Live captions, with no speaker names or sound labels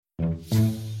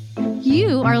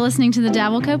You are listening to the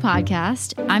Dabble Co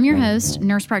podcast. I'm your host,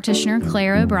 nurse practitioner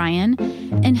Claire O'Bryan.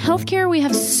 In healthcare, we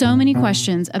have so many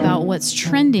questions about what's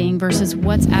trending versus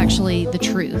what's actually the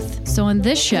truth. So in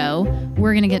this show,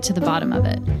 we're going to get to the bottom of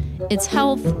it. It's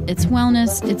health, it's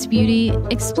wellness, it's beauty,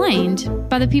 explained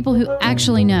by the people who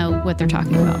actually know what they're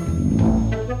talking about.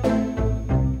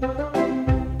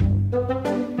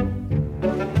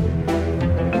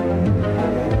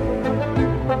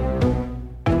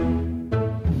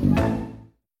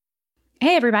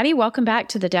 Hey everybody, welcome back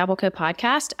to the Dabble Co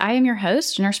podcast. I am your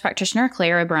host, nurse practitioner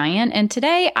Claire O'Bryan, and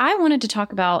today I wanted to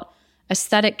talk about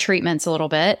aesthetic treatments a little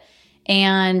bit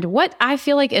and what I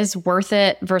feel like is worth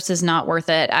it versus not worth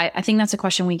it. I think that's a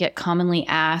question we get commonly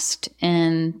asked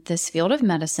in this field of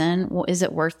medicine. Well, is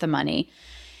it worth the money?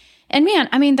 And man,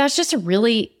 I mean, that's just a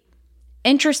really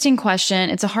interesting question.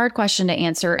 It's a hard question to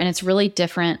answer, and it's really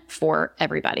different for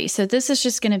everybody. So this is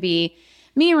just going to be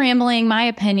me rambling, my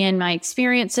opinion, my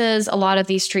experiences. A lot of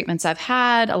these treatments I've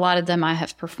had, a lot of them I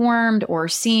have performed or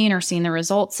seen the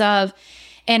results of.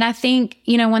 And I think,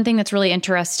 one thing that's really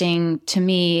interesting to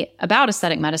me about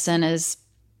aesthetic medicine is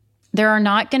there are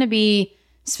not going to be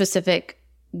specific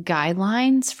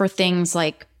guidelines for things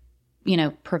like,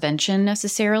 prevention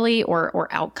necessarily or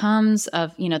outcomes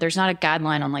of, there's not a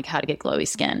guideline on like how to get glowy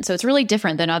skin. So it's really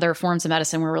different than other forms of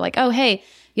medicine where we're like, oh, hey,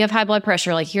 you have high blood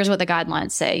pressure. Like, here's what the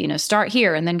guidelines say, start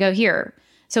here and then go here.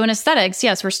 So in aesthetics,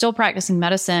 yes, we're still practicing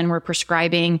medicine. We're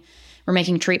prescribing, we're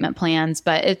making treatment plans,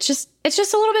 but it's just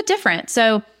a little bit different.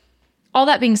 So all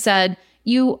that being said,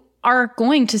 you are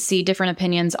going to see different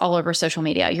opinions all over social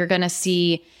media. You're going to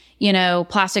see,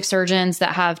 plastic surgeons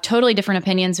that have totally different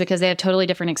opinions because they have totally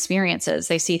different experiences.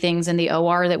 They see things in the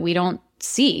OR that we don't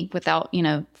see without,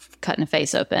 cutting a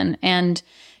face open. And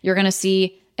you're going to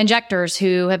see injectors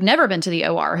who have never been to the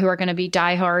OR who are going to be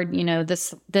diehard,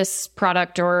 this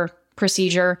product or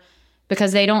procedure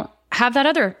because they don't have that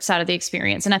other side of the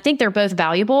experience. And I think they're both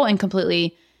valuable and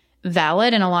completely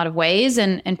valid in a lot of ways.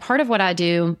 And part of what I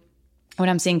do when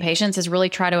I'm seeing patients is really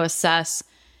try to assess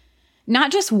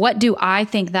not just what do I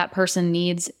think that person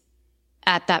needs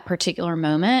at that particular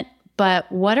moment,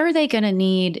 but what are they going to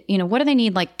need? What do they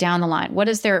need like down the line?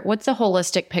 What's the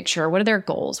holistic picture? What are their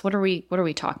goals? What are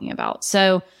we talking about?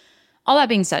 So all that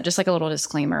being said, just like a little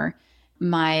disclaimer,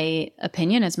 my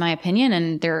opinion is my opinion,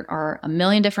 and there are a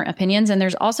million different opinions. And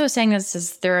there's also a saying that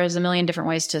says there is a million different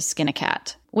ways to skin a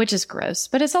cat, which is gross,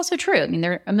 but it's also true. I mean,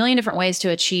 there are a million different ways to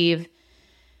achieve,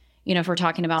 if we're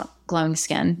talking about glowing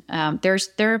skin, there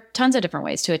are tons of different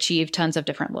ways to achieve tons of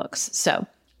different looks. So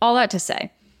all that to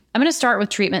say, I'm going to start with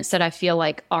treatments that I feel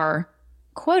like are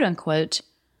quote unquote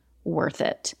worth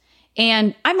it.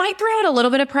 And I might throw out a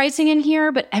little bit of pricing in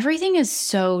here, but everything is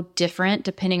so different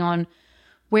depending on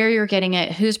where you're getting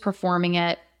it, who's performing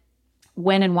it,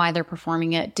 when and why they're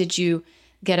performing it. Did you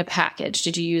get a package?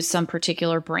 Did you use some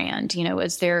particular brand?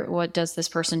 What does this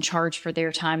person charge for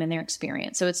their time and their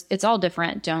experience? So it's all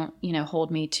different. Don't,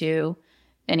 hold me to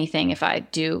anything if I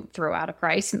do throw out a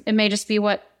price. It may just be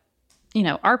what,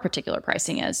 our particular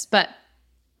pricing is. But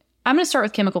I'm going to start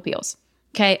with chemical peels.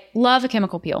 Okay. Love a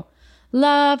chemical peel.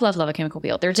 Love a chemical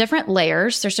peel. There are different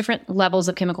layers. There's different levels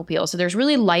of chemical peels. So there's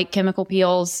really light chemical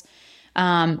peels,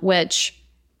 which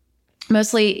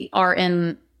mostly are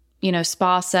in,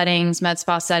 spa settings, med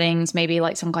spa settings, maybe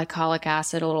like some glycolic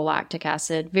acid, a little lactic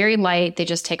acid, very light. They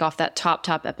just take off that top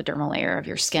epidermal layer of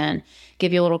your skin,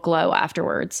 give you a little glow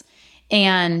afterwards.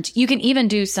 And you can even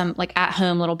do some like at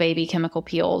home little baby chemical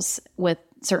peels with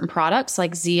certain products.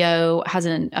 Like Zeo has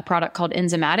a product called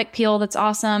enzymatic peel that's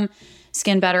awesome.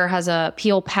 Skin Better has a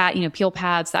peel pad, peel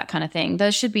pads, that kind of thing.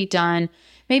 Those should be done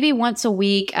maybe once a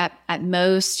week at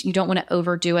most. You don't want to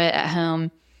overdo it at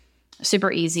home.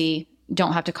 Super easy.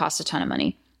 Don't have to cost a ton of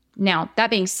money. Now, that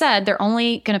being said, they're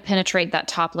only going to penetrate that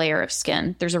top layer of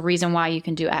skin. There's a reason why you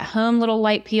can do at home little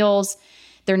light peels.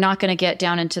 They're not going to get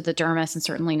down into the dermis and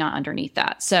certainly not underneath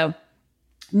that. So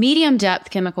medium depth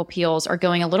chemical peels are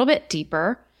going a little bit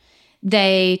deeper.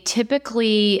 They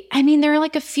typically, they're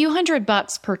like a few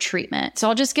 $100 per treatment. So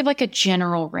I'll just give like a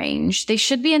general range. They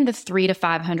should be in the $300 to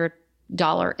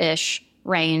 $500-ish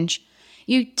range.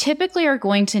 You typically are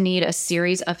going to need a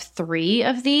series of 3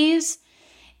 of these.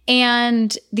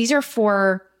 And these are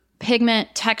for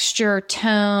pigment, texture,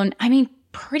 tone.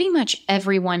 Pretty much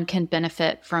everyone can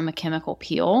benefit from a chemical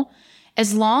peel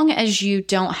as long as you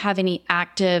don't have any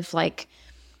active like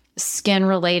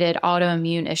skin-related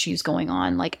autoimmune issues going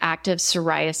on, like active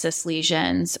psoriasis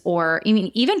lesions, or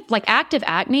even like active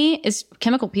acne.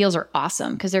 Chemical peels are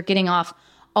awesome because they're getting off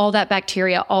all that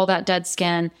bacteria, all that dead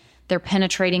skin. They're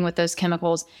penetrating with those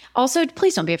chemicals. Also,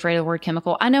 please don't be afraid of the word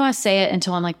chemical. I know I say it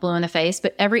until I'm like blue in the face,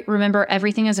 but remember,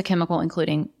 everything is a chemical,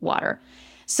 including water.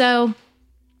 So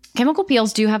chemical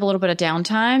peels do have a little bit of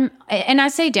downtime. And I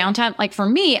say downtime, like for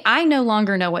me, I no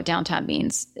longer know what downtime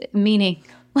means. Meaning,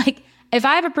 like if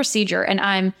I have a procedure and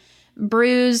I'm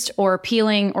bruised or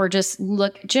peeling or just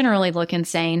generally look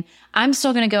insane, I'm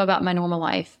still going to go about my normal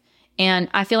life. And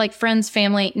I feel like friends,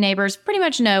 family, neighbors pretty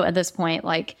much know at this point,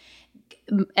 like,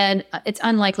 and it's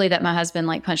unlikely that my husband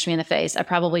like punched me in the face. I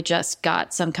probably just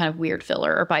got some kind of weird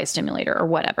filler or biostimulator or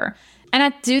whatever. And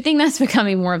I do think that's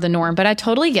becoming more of the norm, but I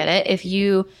totally get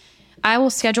it. I will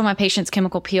schedule my patients'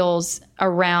 chemical peels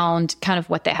around kind of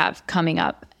what they have coming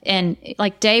up. And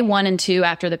like day 1 and 2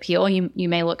 after the peel, you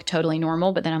may look totally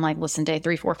normal, but then I'm like, listen, day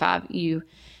 3, 4, 5, you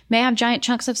may have giant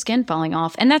chunks of skin falling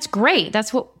off. And that's great.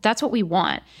 That's what we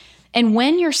want. And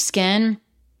when your skin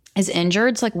is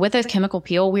injured, it's like with a chemical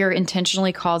peel, we are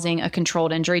intentionally causing a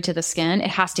controlled injury to the skin. It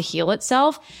has to heal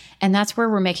itself. And that's where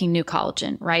we're making new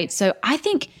collagen, right? So I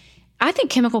think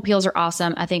chemical peels are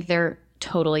awesome. I think they're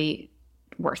totally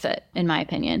worth it, in my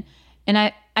opinion. And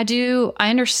I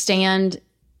understand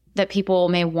that people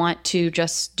may want to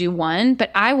just do one,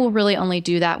 but I will really only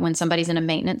do that when somebody's in a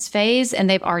maintenance phase and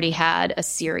they've already had a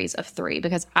series of 3,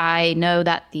 because I know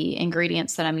that the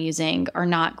ingredients that I'm using are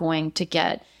not going to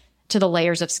get to the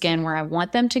layers of skin where I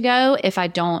want them to go if I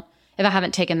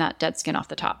haven't taken that dead skin off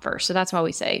the top first. So that's why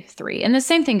we say 3. And the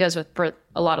same thing goes for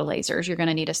a lot of lasers. You're going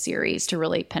to need a series to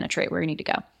really penetrate where you need to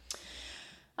go.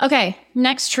 Okay,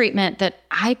 next treatment that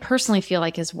I personally feel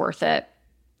like is worth it.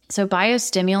 So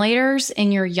biostimulators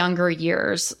in your younger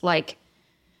years, like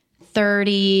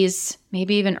 30s,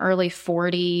 maybe even early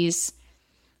 40s.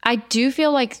 I do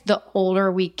feel like the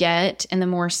older we get and the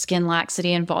more skin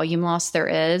laxity and volume loss there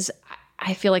is,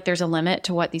 I feel like there's a limit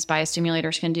to what these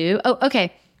biostimulators can do. Oh,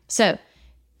 okay. So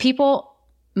people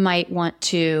might want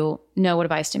to know what a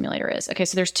biostimulator is. Okay,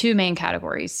 so there's 2 main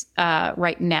categories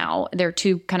right now. There are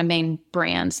 2 kind of main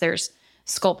brands. There's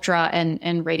Sculptra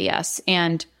and Radius.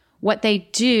 And what they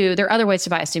do, there are other ways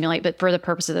to biostimulate, but for the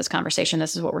purpose of this conversation,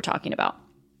 this is what we're talking about.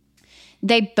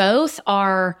 They both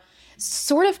are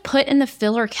sort of put in the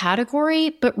filler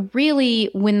category, but really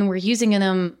when we're using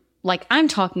them like I'm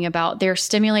talking about, they're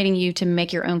stimulating you to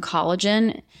make your own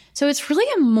collagen. So it's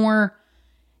really a more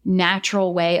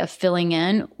natural way of filling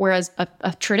in, whereas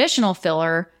a traditional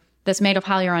filler that's made of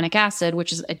hyaluronic acid,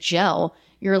 which is a gel,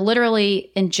 you're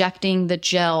literally injecting the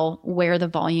gel where the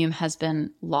volume has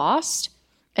been lost.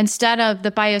 Instead of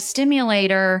the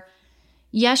biostimulator,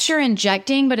 yes, you're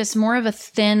injecting, but it's more of a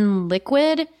thin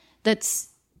liquid that's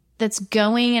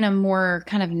going in a more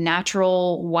kind of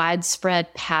natural,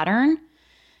 widespread pattern.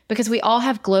 Because we all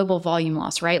have global volume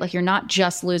loss, right? Like you're not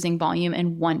just losing volume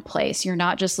in one place. You're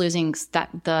not just losing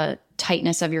the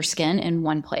tightness of your skin in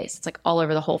one place. It's like all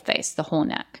over the whole face, the whole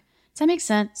neck. Does that make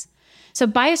sense? So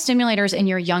biostimulators in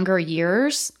your younger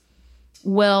years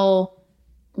will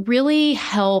really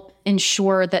help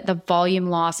ensure that the volume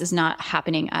loss is not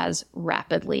happening as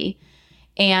rapidly.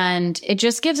 And it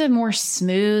just gives a more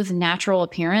smooth, natural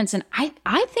appearance. And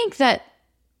I think that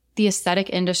the aesthetic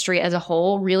industry as a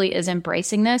whole really is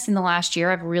embracing this. In the last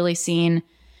year, I've really seen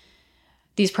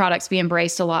these products be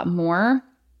embraced a lot more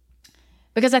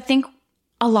because I think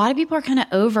a lot of people are kind of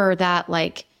over that,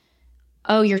 like,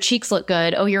 oh, your cheeks look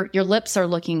good. Oh, your lips are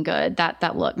looking good.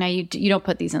 That look. Now you don't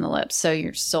put these in the lips, so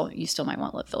you still might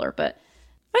want lip filler, but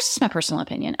that's just my personal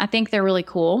opinion. I think they're really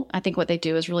cool. I think what they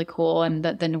do is really cool, and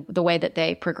the way that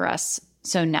they progress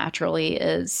so naturally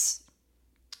is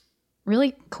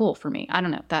really cool for me. I don't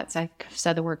know. I've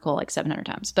said the word cool like 700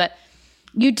 times, but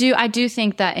I do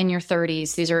think that in your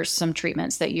 30s, these are some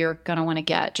treatments that you're going to want to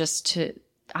get just to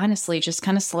honestly just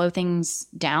kind of slow things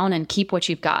down and keep what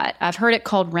you've got. I've heard it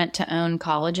called rent to own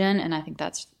collagen, and I think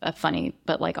that's a funny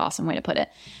but like awesome way to put it.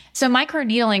 So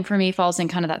microneedling for me falls in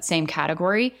kind of that same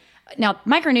category. Now,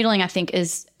 microneedling I think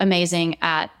is amazing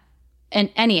at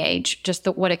any age, just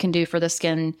what it can do for the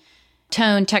skin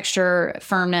tone, texture,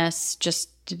 firmness, just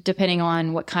depending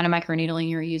on what kind of microneedling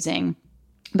you're using.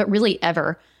 But really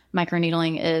ever,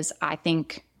 microneedling is, I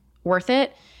think, worth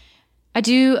it. I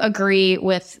do agree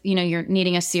with, you're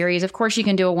needing a series. Of course, you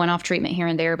can do a one-off treatment here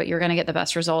and there, but you're going to get the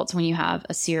best results when you have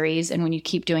a series and when you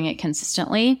keep doing it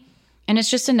consistently. And it's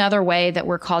just another way that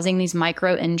we're causing these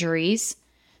micro injuries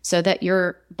so that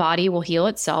your body will heal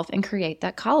itself and create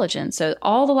that collagen. So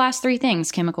all the last 3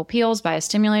 things, chemical peels,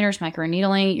 biostimulators,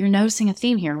 microneedling, you're noticing a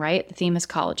theme here, right? The theme is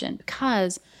collagen,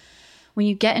 because when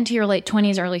you get into your late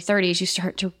 20s, early 30s, you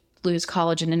start to lose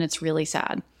collagen, and it's really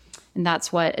sad. And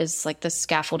that's what is like the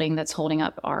scaffolding that's holding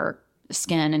up our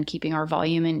skin and keeping our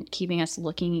volume and keeping us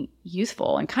looking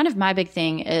youthful. And kind of my big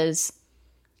thing is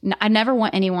I never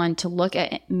want anyone to look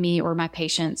at me or my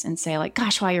patients and say like,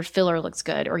 gosh, wow, your filler looks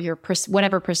good, or your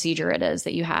whatever procedure it is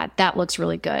that you had, that looks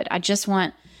really good.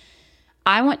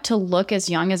 I want to look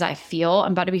as young as I feel.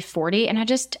 I'm about to be 40 and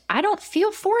I don't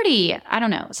feel 40. I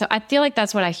don't know. So I feel like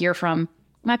that's what I hear from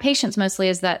my patients mostly,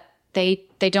 is that they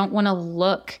don't want to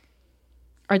look,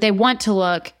 or they want to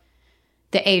look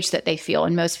the age that they feel.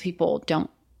 And most people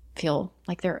don't feel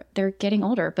like they're getting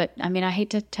older. But I mean, I hate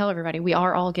to tell everybody, we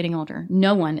are all getting older.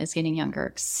 No one is getting younger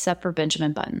except for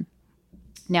Benjamin Button.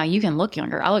 Now you can look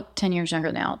younger. I look 10 years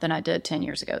younger now than I did 10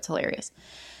 years ago. It's hilarious.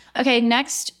 Okay,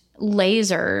 next,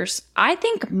 lasers. I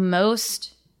think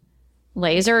most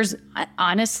lasers,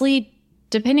 honestly,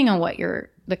 depending on what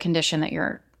the condition that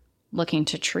you're looking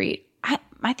to treat,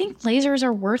 I think lasers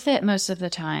are worth it most of the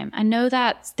time. I know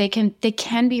that they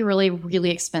can be really, really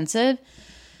expensive.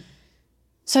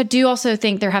 So I do also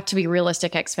think there have to be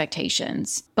realistic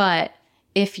expectations. But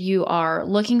if you are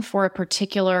looking for a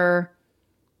particular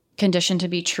condition to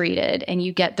be treated and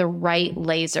you get the right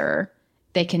laser,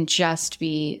 they can just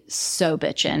be so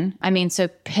bitchin'. I mean, so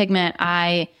pigment,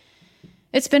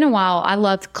 it's been a while. I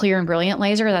love Clear and Brilliant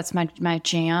laser. That's my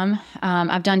jam.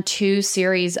 I've done 2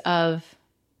 series of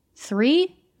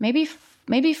 3, maybe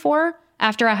 4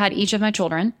 after I had each of my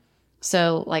children.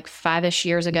 So like 5-ish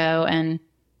years ago and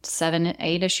 7,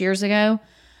 8-ish years ago,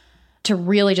 to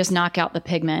really just knock out the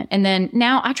pigment. And then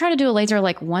now I try to do a laser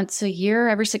like once a year,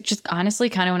 every 6, just honestly,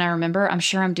 kind of when I remember. I'm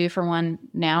sure I'm due for one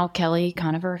now. Kelly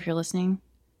Conover, if you're listening,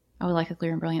 I would like a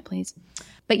Clear and Brilliant, please.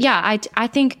 But yeah, I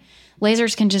think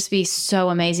lasers can just be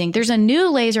so amazing. There's a new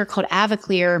laser called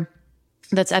Aviclear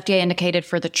that's FDA indicated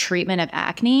for the treatment of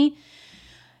acne.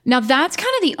 Now, that's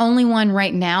kind of the only one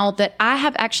right now that I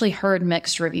have actually heard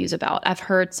mixed reviews about. I've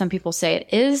heard some people say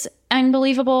it is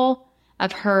unbelievable.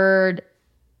 I've heard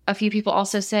a few people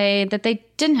also say that they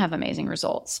didn't have amazing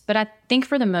results. But I think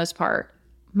for the most part,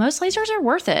 most lasers are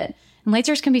worth it. And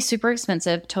lasers can be super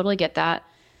expensive. Totally get that.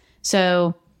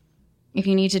 So if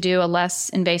you need to do a less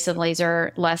invasive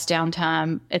laser, less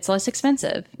downtime, it's less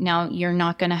expensive. Now, you're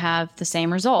not going to have the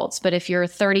same results. But if you're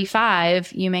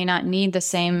 35, you may not need the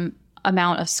same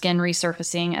amount of skin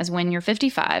resurfacing as when you're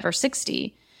 55 or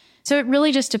 60. So it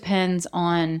really just depends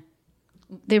on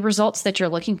the results that you're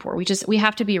looking for. We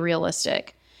have to be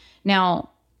realistic.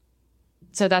 Now,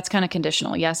 so that's kind of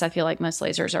conditional. Yes, I feel like most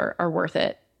lasers are worth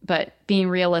it, but being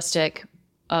realistic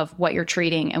of what you're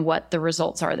treating and what the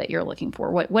results are that you're looking for.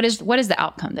 What is the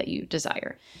outcome that you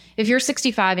desire? If you're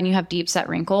 65 and you have deep set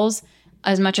wrinkles,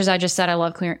 as much as I just said I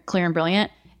love Clear and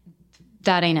Brilliant,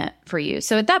 that ain't it for you.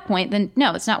 So at that point, then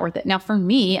no, it's not worth it. Now for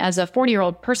me, as a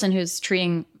 40-year-old person who's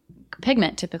treating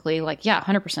pigment, typically, like, yeah,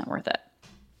 100% worth it.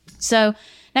 So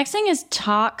next thing is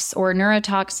tox or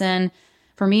neurotoxin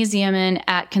for mesonemin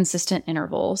at consistent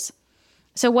intervals.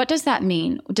 So what does that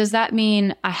mean? Does that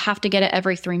mean I have to get it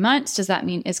every 3 months? Does that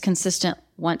mean it's consistent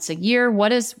once a year?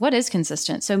 What is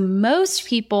consistent? So most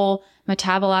people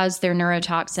metabolize their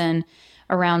neurotoxin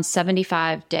around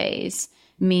 75 days,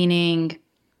 meaning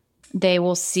they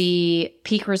will see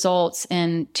peak results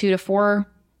in 2 to 4,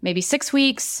 maybe 6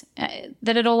 weeks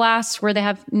that it'll last, where they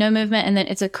have no movement. And then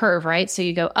it's a curve, right? So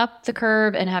you go up the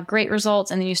curve and have great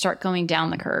results, and then you start going down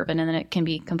the curve. And then it can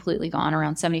be completely gone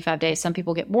around 75 days. Some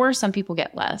people get more, some people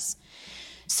get less.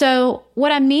 So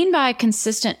what I mean by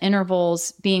consistent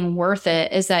intervals being worth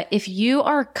it is that if you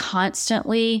are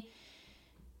constantly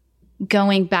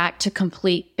going back to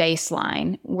complete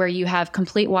baseline, where you have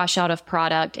complete washout of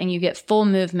product and you get full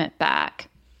movement back,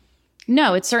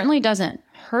 no, it certainly doesn't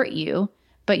hurt you,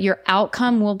 but your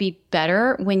outcome will be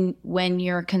better when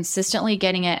you're consistently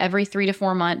getting it every 3 to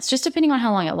 4 months, just depending on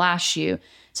how long it lasts you,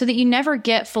 so that you never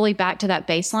get fully back to that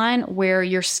baseline where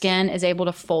your skin is able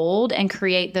to fold and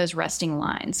create those resting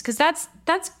lines. Because that's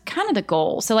kind of the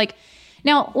goal. So like,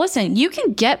 now listen, you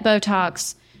can get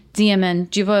Botox, Xeomin,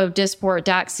 Jeuveau, Dysport,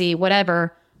 Daxi,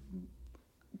 whatever,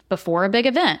 before a big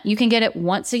event. You can get it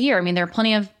once a year. I mean, there are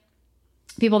plenty of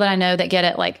people that I know that get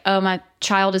it like, oh, my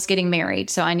child is getting married,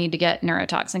 so I need to get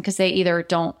neurotoxin, because they either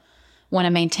don't want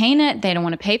to maintain it, they don't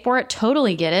want to pay for it.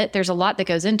 Totally get it. There's a lot that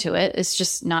goes into it. It's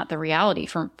just not the reality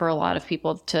for a lot of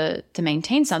people to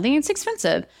maintain something. It's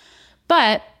expensive,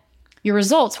 but your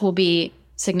results will be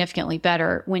significantly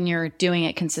better when you're doing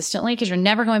it consistently, because you're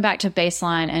never going back to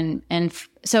baseline. And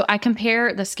so I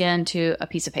compare the skin to a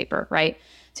piece of paper, right?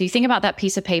 So you think about that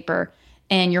piece of paper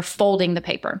and you're folding the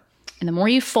paper. And the more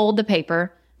you fold the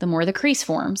paper, the more the crease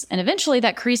forms. And eventually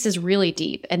that crease is really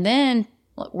deep. And then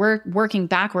we're working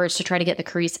backwards to try to get the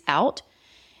crease out.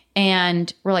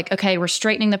 And we're like, okay, we're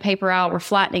straightening the paper out. We're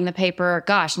flattening the paper.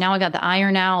 Gosh, now I got the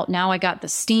iron out. Now I got the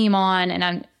steam on, and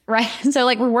I'm right. So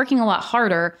like we're working a lot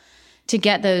harder to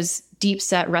get those deep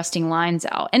set resting lines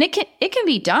out. And it can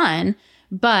be done,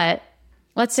 but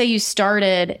let's say you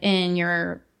started in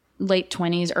your late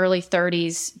 20s, early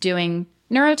 30s doing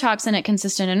neurotoxin at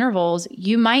consistent intervals,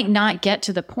 you might not get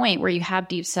to the point where you have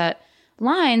deep set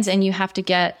lines and you have to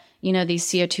get, these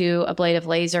CO2 ablative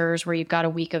lasers where you've got a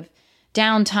week of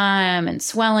downtime and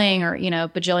swelling or,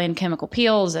 bajillion chemical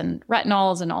peels and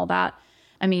retinols and all that.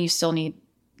 I mean, you still need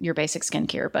your basic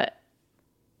skincare, but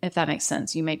if that makes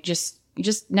sense, you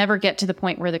just never get to the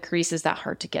point where the crease is that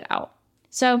hard to get out.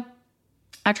 So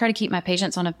I try to keep my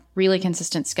patients on a really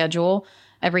consistent schedule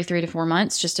every 3 to 4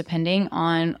 months, just depending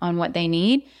on what they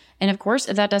need. And of course,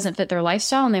 if that doesn't fit their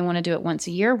lifestyle and they want to do it once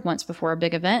a year, once before a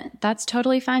big event, that's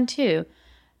totally fine too.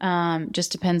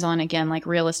 Just depends on, again, like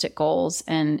realistic goals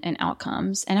and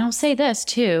outcomes. And I'll say this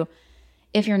too,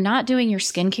 if you're not doing your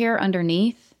skincare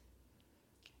underneath,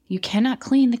 you cannot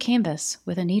clean the canvas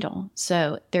with a needle.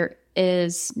 So there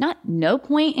is no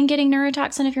point in getting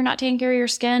neurotoxin if you're not taking care of your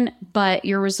skin, but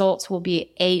your results will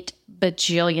be 8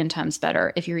 bajillion times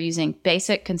better if you're using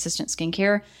basic, consistent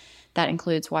skincare. That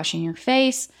includes washing your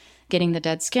face, getting the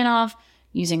dead skin off,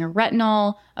 using a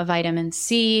retinol, a vitamin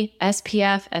C,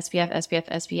 SPF,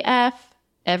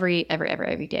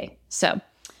 every day. So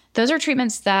those are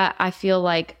treatments that I feel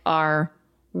like are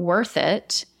worth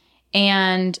it.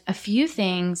 And a few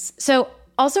things. So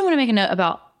also want to make a note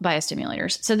about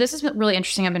biostimulators. So this is really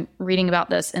interesting. I've been reading about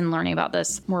this and learning about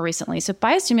this more recently. So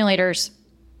biostimulators,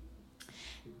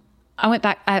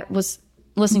 I was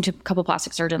listening to a couple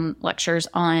plastic surgeon lectures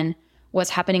on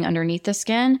what's happening underneath the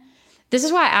skin. This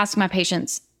is why I ask my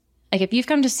patients, like if you've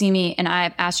come to see me and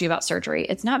I've asked you about surgery,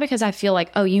 it's not because I feel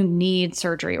like, oh, you need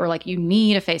surgery or like you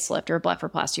need a facelift or a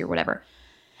blepharoplasty or whatever.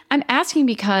 I'm asking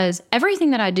because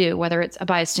everything that I do, whether it's a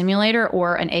biostimulator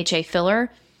or an HA filler,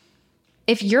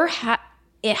 if you're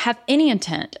have any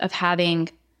intent of having,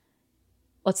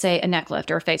 let's say, a neck lift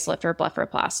or a facelift or a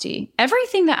blepharoplasty,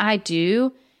 everything that I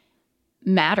do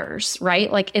matters,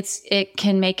 right? Like it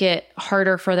can make it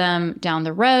harder for them down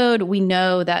the road. We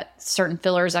know that certain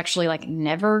fillers actually like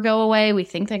never go away. We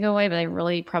think they go away, but they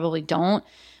really probably don't.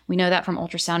 We know that from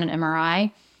ultrasound and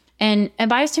MRI. And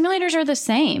biostimulators are the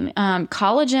same.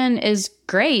 Collagen is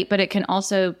great, but it can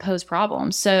also pose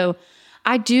problems. So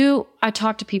I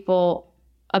talk to people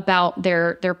about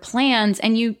their plans,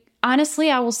 and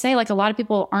honestly, I will say like a lot of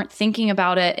people aren't thinking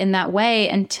about it in that way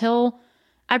until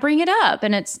I bring it up.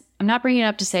 And I'm not bringing it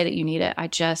up to say that you need it. I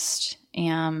just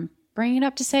am bringing it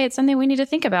up to say it's something we need to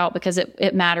think about because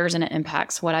it matters and it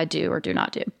impacts what I do or do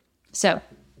not do. So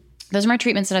those are my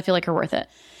treatments that I feel like are worth it.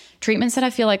 Treatments that I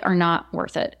feel like are not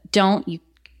worth it. Don't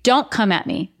come at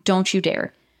me. Don't you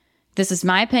dare. This is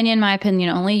my opinion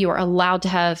only. You are allowed to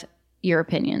have your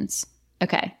opinions.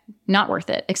 Okay. Not worth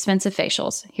it. Expensive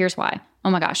facials. Here's why. Oh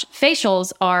my gosh.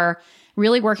 Facials are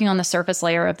really working on the surface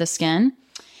layer of the skin,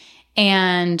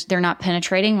 and they're not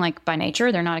penetrating like by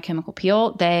nature. They're not a chemical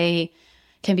peel. They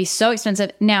can be so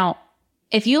expensive. Now,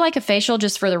 if you like a facial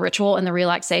just for the ritual and the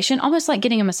relaxation, almost like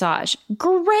getting a massage,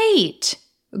 great.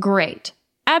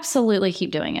 Absolutely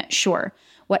keep doing it. Sure.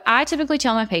 What I typically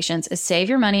tell my patients is save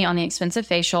your money on the expensive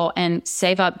facial and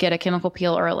save up, get a chemical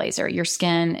peel or a laser. Your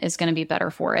skin is going to be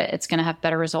better for it. It's going to have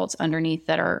better results underneath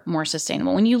that are more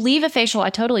sustainable. When you leave a facial, I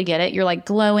totally get it. You're like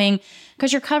glowing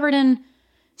because you're covered in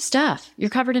stuff. You're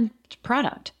covered in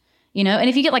product, and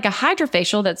if you get like a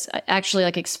hydrofacial that's actually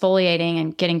like exfoliating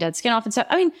and getting dead skin off and stuff,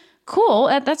 I mean, cool.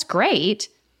 That's great.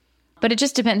 But it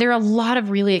just depends. There are a lot of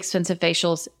really expensive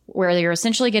facials where you're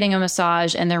essentially getting a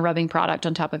massage and they're rubbing product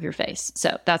on top of your face.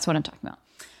 So that's what I'm talking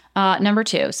about. Number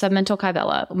 2, submental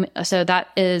Kybella. So that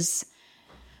is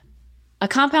a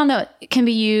compound that can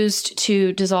be used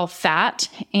to dissolve fat,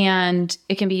 and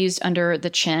it can be used under the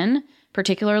chin,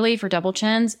 particularly for double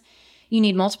chins. You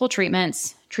need multiple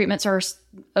treatments. Treatments are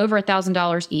over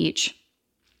 $1,000 each.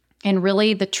 And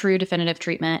really the true definitive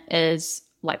treatment is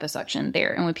liposuction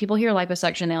there. And when people hear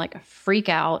liposuction, they like freak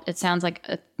out. It sounds like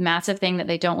a massive thing that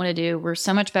they don't want to do. We're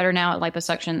so much better now at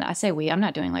liposuction. I say I'm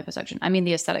not doing liposuction. I mean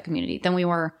the aesthetic community than we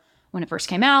were when it first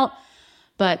came out.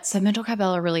 But submental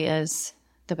Kybella really is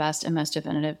the best and most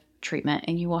definitive treatment,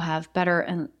 and you will have better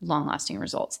and long-lasting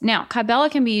results. Now, Kybella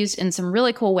can be used in some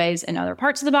really cool ways in other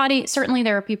parts of the body. Certainly,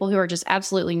 there are people who are just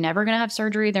absolutely never going to have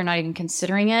surgery. They're not even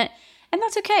considering it, and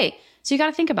that's okay. So you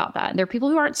got to think about that. There are people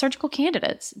who aren't surgical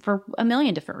candidates for a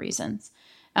million different reasons.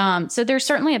 So there's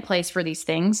certainly a place for these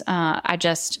things.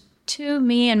 To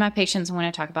me and my patients, when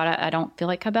I talk about it, I don't feel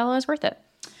like Kybella is worth it.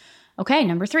 Okay,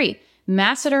 number 3,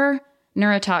 masseter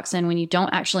neurotoxin when you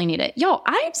don't actually need it. Yo,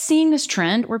 I'm seeing this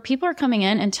trend where people are coming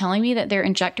in and telling me that their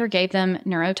injector gave them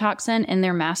neurotoxin in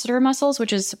their masseter muscles,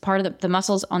 which is part of the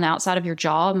muscles on the outside of your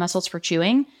jaw, muscles for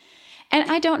chewing. And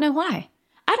I don't know why.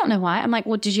 I'm like,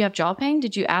 well, did you have jaw pain?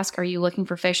 Did you ask, are you looking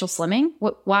for facial slimming?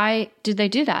 Why did they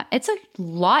do that? It's a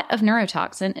lot of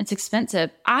neurotoxin. It's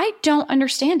expensive. I don't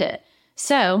understand it.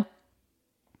 So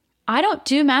I don't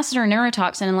do masseter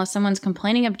neurotoxin unless someone's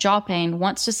complaining of jaw pain,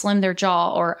 wants to slim their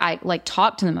jaw, or I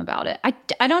talk to them about it.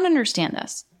 I don't understand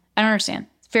this. I don't understand.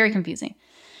 It's very confusing.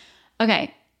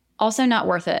 Okay. Also not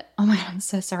worth it. Oh my God, I'm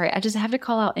so sorry. I just have to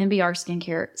call out NBR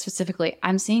skincare specifically.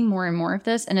 I'm seeing more and more of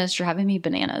this, and it's driving me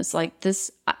bananas. Like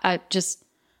this, I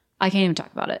can't even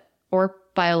talk about it. Or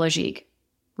Biologique.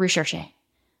 Recherche.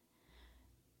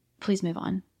 Please move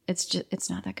on. It's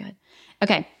not that good.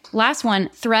 Okay, last one.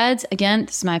 Threads. Again,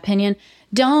 this is my opinion.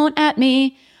 Don't at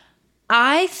me.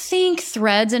 I think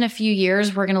Threads in a few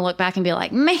years, we're going to look back and be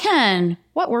like, man,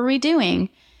 what were we doing?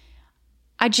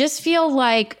 I just feel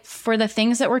like for the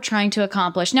things that we're trying to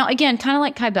accomplish. Now, again, kind of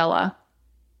like Kybella,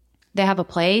 they have a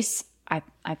place.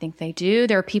 I think they do.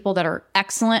 There are people that are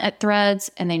excellent at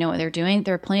Threads and they know what they're doing.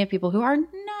 There are plenty of people who are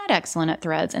not excellent at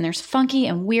Threads, and there's funky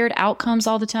and weird outcomes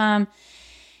all the time.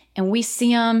 And we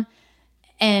see them,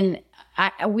 and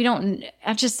I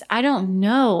don't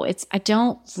know. I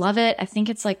don't love it. I think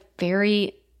it's like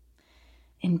very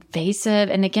invasive.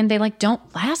 And again, they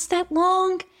don't last that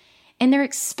long. And they're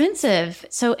expensive.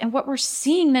 So, and what we're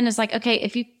seeing then is like, okay,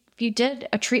 if you did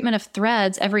a treatment of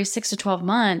Threads every 6 to 12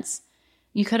 months,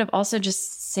 you could have also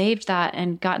just saved that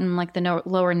and gotten like the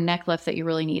lower neck lift that you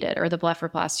really needed, or the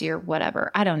blepharoplasty or whatever.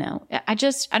 I don't know. I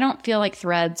don't feel like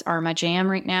Threads are my jam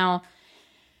right now.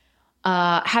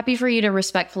 Happy for you to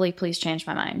respectfully please change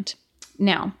my mind.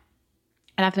 Now,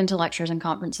 and I've been to lectures and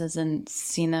conferences and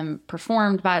seen them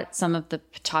performed by some of the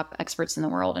top experts in the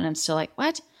world, and I'm still like,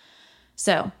 what?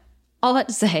 So, all that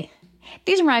to say,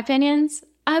 these are my opinions.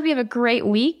 I hope you have a great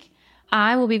week.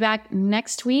 I will be back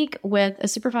next week with a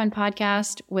super fun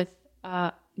podcast with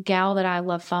a gal that I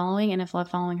love following and have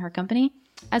loved following her company.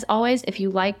 As always, if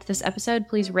you liked this episode,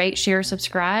 please rate, share,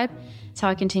 subscribe. It's how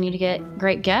I continue to get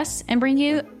great guests and bring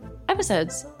you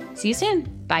episodes. See you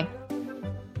soon. Bye.